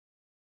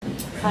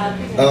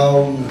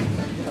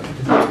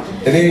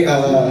Ini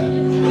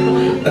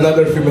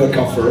another female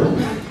cover.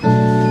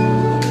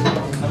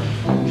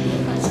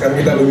 Sekarang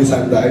kita lebih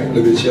santai,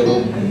 lebih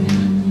chill.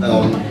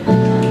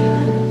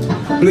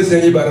 Please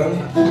nyanyi bareng.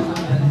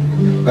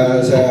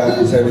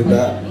 Saya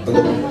minta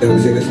untuk yang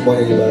di sini semua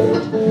nyanyi bareng.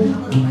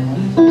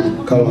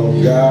 Kalau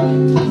enggak,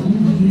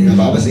 ya nggak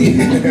apa-apa sih.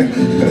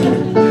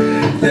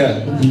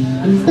 Yeah,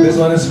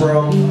 this one is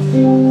from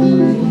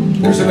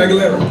Christian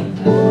Aguilera.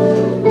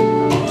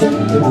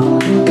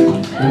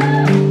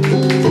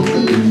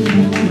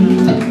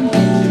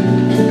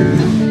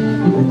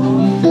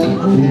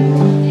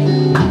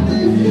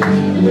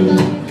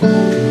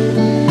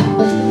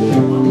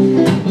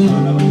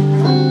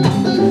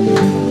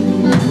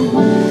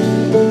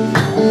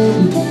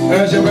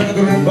 Siapa yang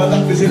keturunan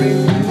Batak di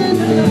sini?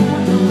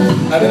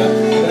 Ada,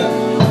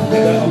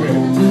 oke.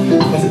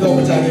 Masih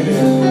tahu pecahan ini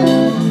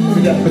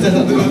ya? Pecah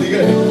 1, 2,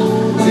 3 nih.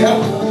 Siap?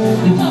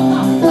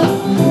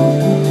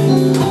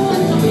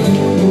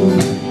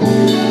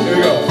 Here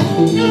we go.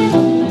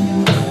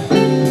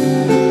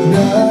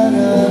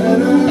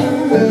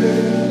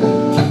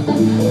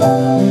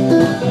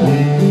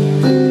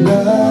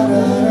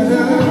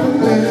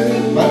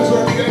 Mana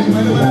suara 3 nih?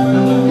 Mana?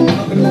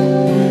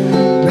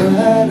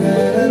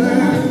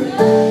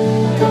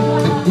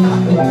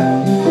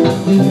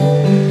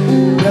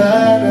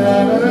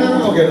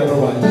 Okay, number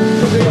 1.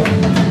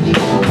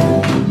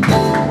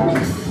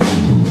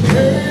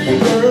 Hey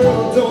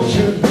girl, don't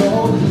you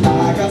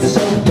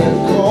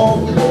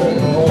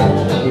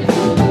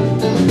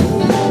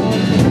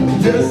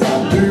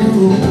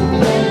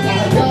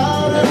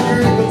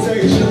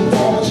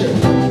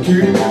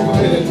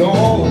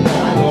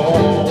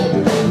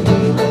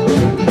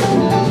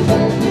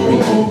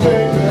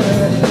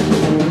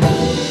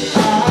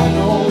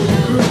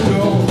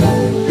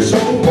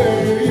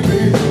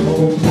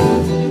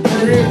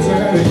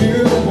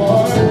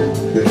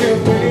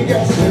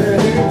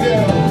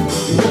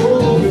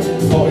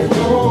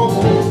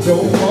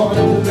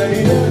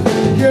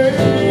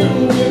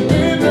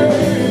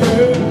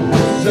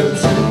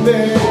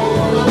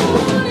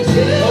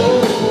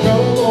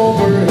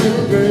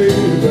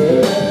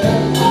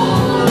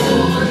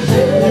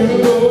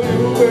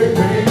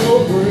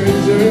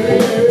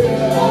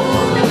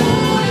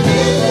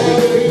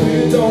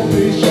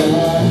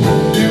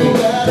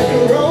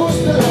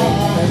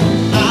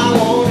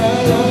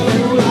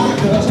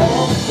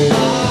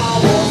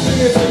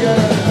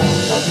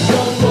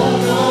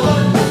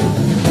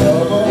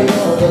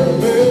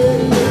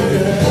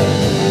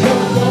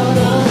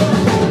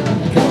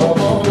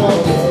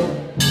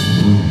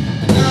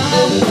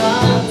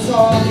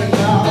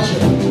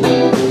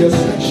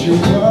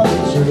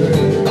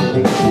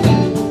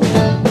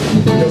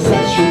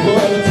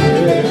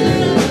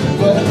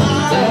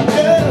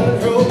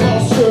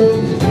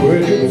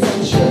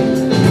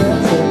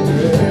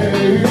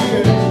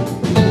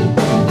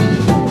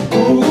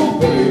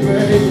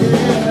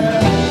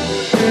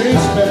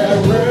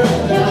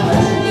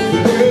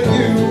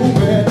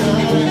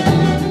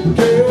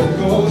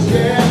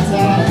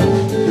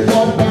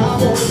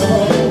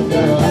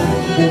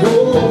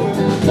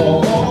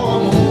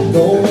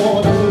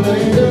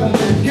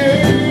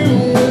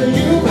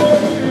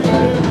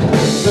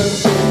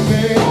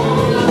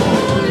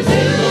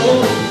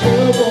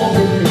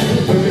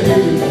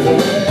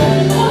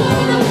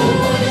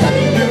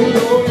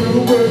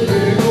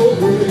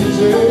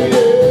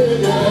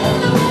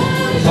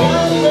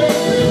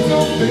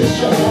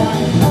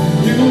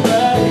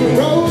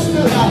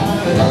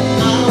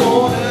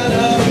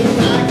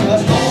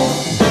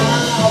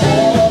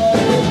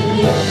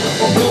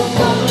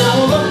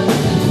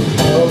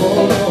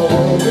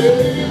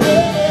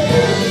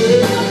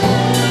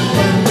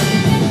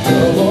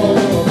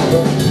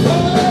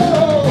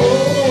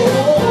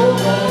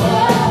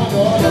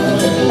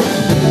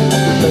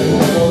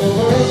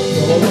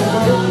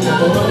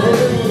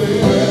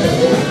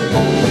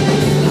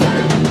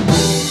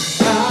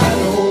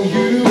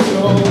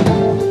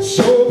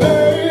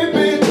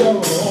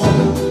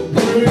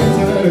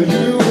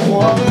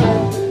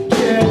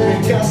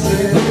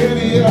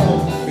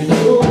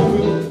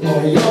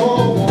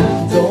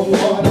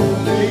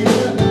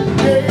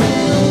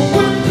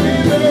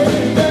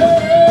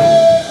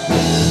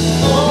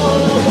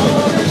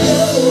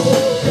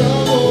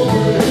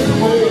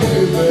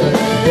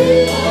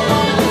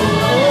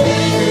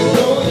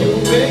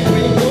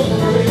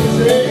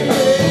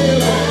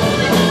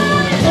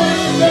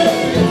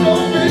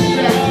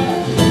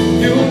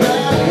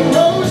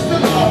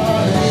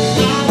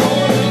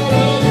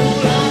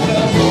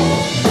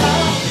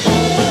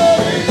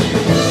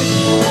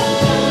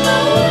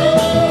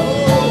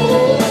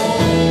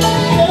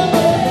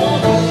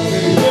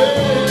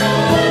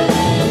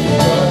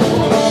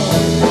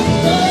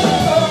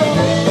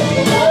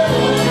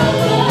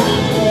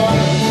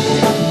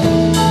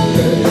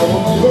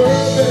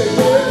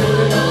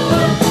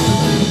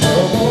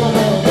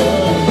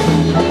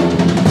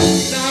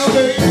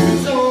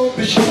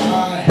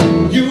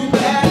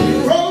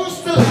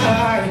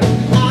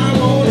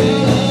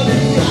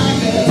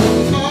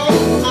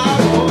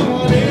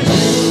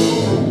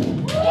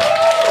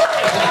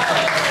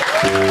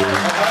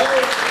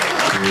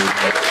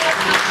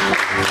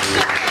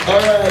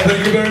Alright,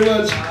 thank you very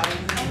much.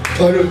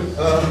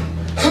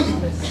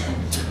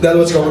 That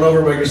was Coming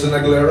Over by Christina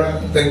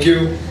Aguilera. Thank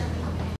you.